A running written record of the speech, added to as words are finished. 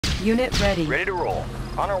Unit ready. Ready to roll.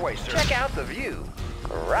 On our way, sir. Check out the view.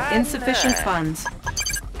 Right. Insufficient funds.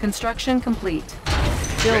 Construction complete.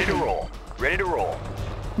 Ready Building. to roll. Ready to roll.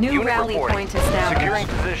 New Unit rally reporting. point Securing established.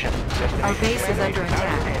 position. Our base is under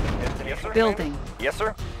attack. Yes, sir. Building. Yes,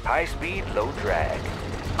 sir. High speed, low drag.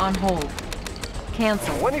 On hold.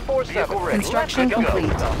 Cancel. 24/7. Construction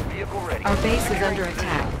complete. Vehicle ready. Our base is under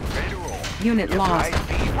attack. Ready to roll. Unit lost.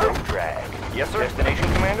 High speed, low drag. Yes, sir.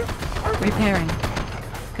 Destination, Commander. Repairing.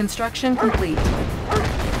 Construction complete.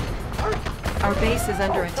 Our base is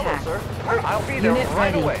under attack. Hello, sir. I'll be there Unit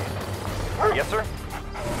right ready. away. Yes, sir.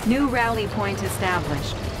 New rally point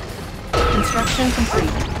established. Construction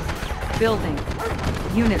complete. Building.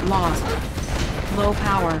 Unit lost. Low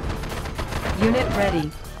power. Unit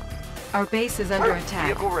ready. Our base is under attack.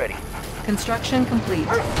 Vehicle ready. Construction complete.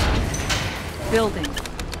 Building.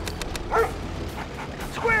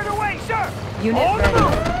 Squared away, sir. Unit On the ready.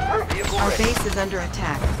 move. Vehicle Our ready. base is under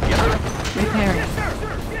attack. Yes, sir. Repairing. Yes, sir.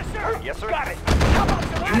 Yes, sir. Yes, sir. Got it. How about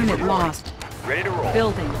some action? Unit lost. Ready to roll.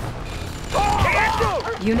 Building.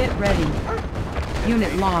 Can't do. Unit ready.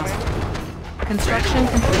 Unit lost. Construction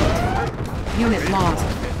complete. Unit lost.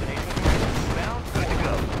 Bound. Good to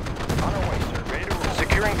go. On our way, sir. Ready to roll.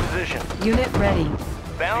 Securing position. Unit ready.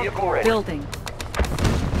 Bound. Vehicle ready. Building.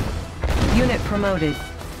 Unit promoted.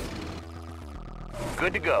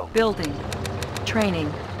 Good to go. Building.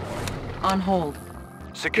 Training. On hold.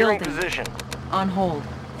 Securing Building. position. On hold.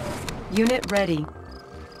 Unit ready.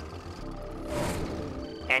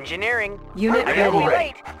 Engineering. Unit Vehicle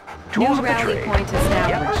ready. ready. New Tools of the rally trade. point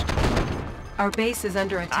established. Our base is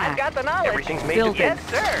under attack. I've got the knowledge. Everything's made Building. to yes,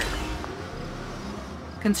 sir.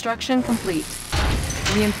 Construction complete.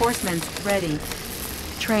 Reinforcements ready.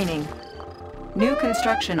 Training. New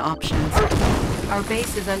construction options. Our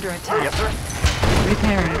base is under attack. Yes, sir.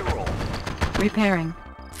 Repairing. Ready to roll. Repairing.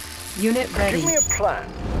 Unit ready. Give me a plan.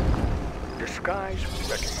 Disguise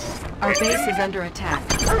ready. Our base is under attack.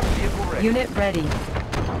 Vehicle ready. Unit ready.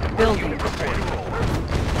 Building. Unit ready to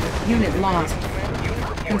roll. Unit lost. Unit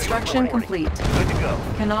reporting. Construction complete. Good to go.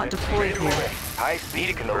 Cannot deploy Ready to roll. here. High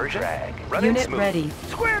speed conversion. Running Unit smooth. ready.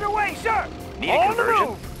 Squared away, sir. Need a On the conversion.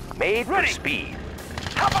 move. Made Ready. for speed.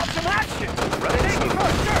 How about some action? Running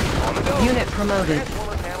smooth. On the go. Unit promoted.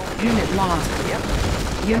 Transformer panel. Unit lost.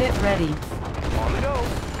 Yep. Unit ready. On the go.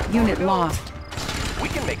 Unit lost. We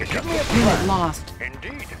can make a jump. Unit lost.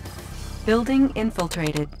 Indeed. Building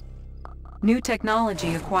infiltrated. New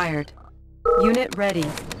technology acquired. Unit ready.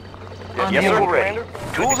 On Yes, sir. hold. Ready.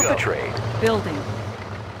 Tools of the trade. Building.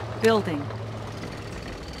 Building.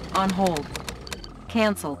 On hold.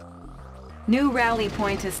 Cancelled. New rally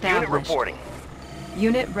point Unit established. reporting.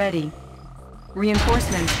 Unit ready.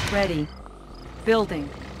 Reinforcements ready. Building.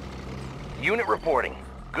 Unit reporting.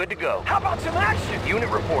 Good to go. How about some action? Unit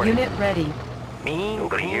reporting. Unit ready. Mean,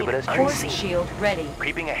 nobody here but us. Force shield ready.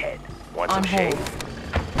 Creeping ahead. Want On some hold. shade?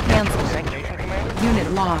 Cancelled. Sanctuary, Commander.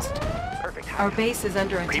 Unit lost. Perfect. Our base is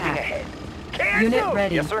under Creeping attack. ahead. Can Unit do.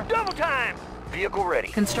 ready. Yes, sir. Double time. Vehicle ready.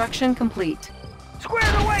 Construction complete.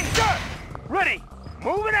 Squared away, sir. Ready.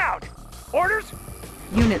 Moving out. Orders?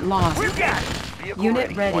 Unit lost. We've got it. Vehicle Unit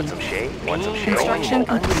ready. ready. Want some shade? Want some shade? Construction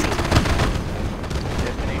Going complete.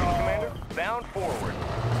 Destination, Commander. Bound forward.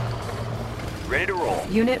 Ready to roll.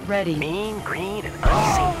 Unit ready. Mean, green, and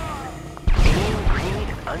unseen. Mean, green,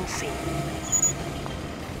 and unseen.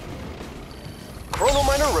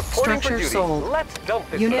 Chronominer reporting Structure for duty. sold. Let's dump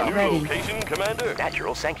this Unit stuff. ready. Location, Commander.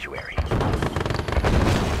 Natural sanctuary.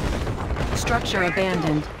 Structure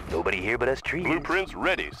abandoned. Nobody here but us trees. Blueprints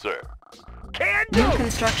ready, sir. Can do. New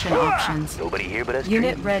construction options. Nobody here but us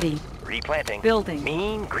Unit trees. ready. Replanting. Building.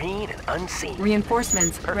 Mean, green, and unseen.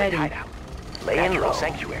 Reinforcements Perfect ready. hideout. Laying low.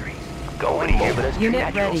 Sanctuary. Going here but us trees. Unit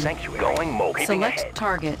Natural ready. sanctuary. Going mobile. Creeping Select ahead.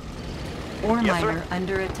 target. Ore Yes, sir. miner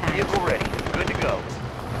under attack. Vehicle ready. Good to go.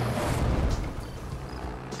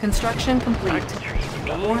 Construction complete.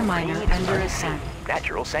 Mean, Ore miner green, under unseen. attack.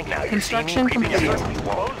 Natural sanctuary. Construction complete. Closing in.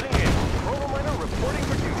 Chronominer reporting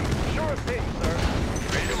for duty. Sure thing,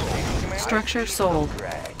 sir. Ready to roll. Commander. Structure sold.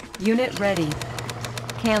 Drag. Unit ready.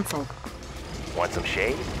 Cancelled. Want some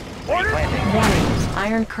shade? Orders? Replanting. Warning.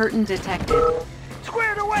 Iron curtain detected.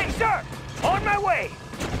 Squared away, sir. On my way.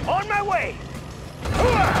 On my way.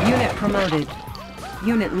 Unit promoted.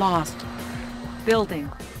 Unit lost. Building.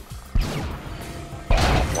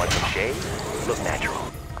 Want some shade? Look natural.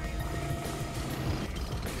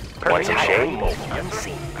 Want some shade?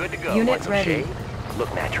 Unseen. Good to go. Unit Want some ready. shade?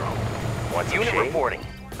 Look natural. Want some shade? Unit reporting.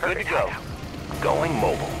 Good to go. Going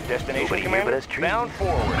mobile. Destination, Nobody Commander. here but us trees. Bound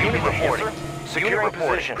forward. Unit reporting. Securing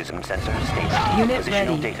position. Prism sensor status. Unit Positional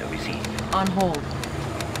ready. data received. On hold.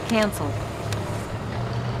 Cancelled.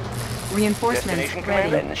 Reinforcements Destination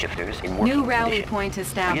commander. ready. Then shifters in working New rally condition. point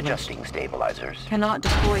established. Readjusting stabilizers. Cannot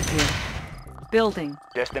deploy here. Building.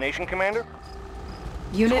 Destination commander.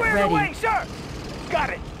 Unit Squared ready. away, sir! Got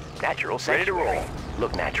it! Natural sanctuary. Ready to roll.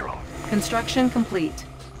 Look natural. Construction complete.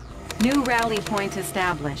 New rally point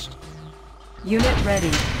established. Unit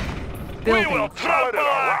ready. Building. We will trample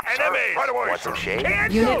our enemies! Right away, want some shade?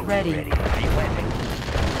 Unit ready. Ready for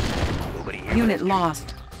replanting. Nobody here. Unit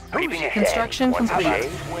lost. Creeping ahead. Construction Want some complete.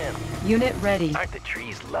 shade? Swim. Unit ready. Aren't the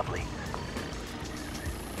trees lovely?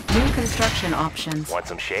 New construction options. Want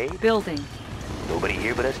some shade? Building. Nobody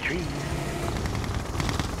here but us trees.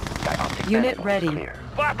 Dioptic Unit manifolds ready. clear.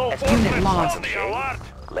 Battle Unit forces lost. on the alert!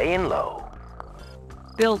 Laying low.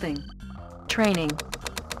 Building. Training.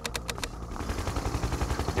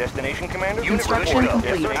 Destination commander. Construction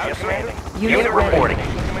complete. Yes, Commander. Unit ready. reporting.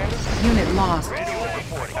 Unit lost.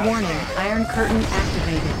 Warning, Iron Curtain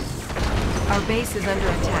activated. Our base is under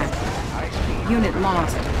attack. Unit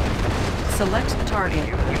lost. Select target.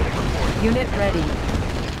 Unit ready.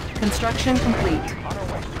 Construction complete.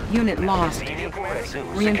 Unit lost.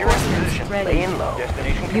 Reinforcements ready. Laying low.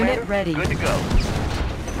 Destination Unit ready. Good to go.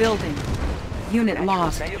 Building. Unit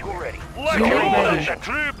lost. Vehicle ready. Let's Unit roll ready. the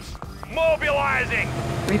troops! Mobilizing!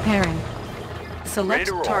 Repairing. Ready Select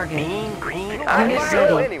to roll. target. Mean green. Unit eyes. ready.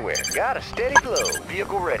 Go anywhere. Got a steady glow.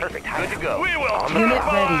 Vehicle ready. Perfect. Good to go. We will On the Unit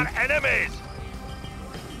trample ready. our enemies!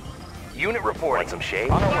 Unit reporting. Want some shade?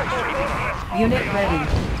 Unit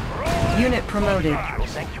ready. Unit promoted.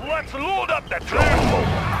 Let's load up the troops!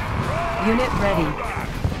 Unit ready.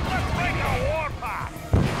 Let's make a warpath!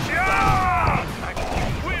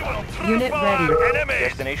 Charge! We will Unit trample ready. our enemies!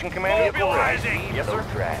 Destination commander. Mobilizing! Yes, sir.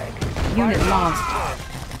 Drag. Unit lost.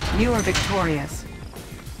 You are victorious.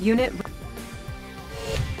 Unit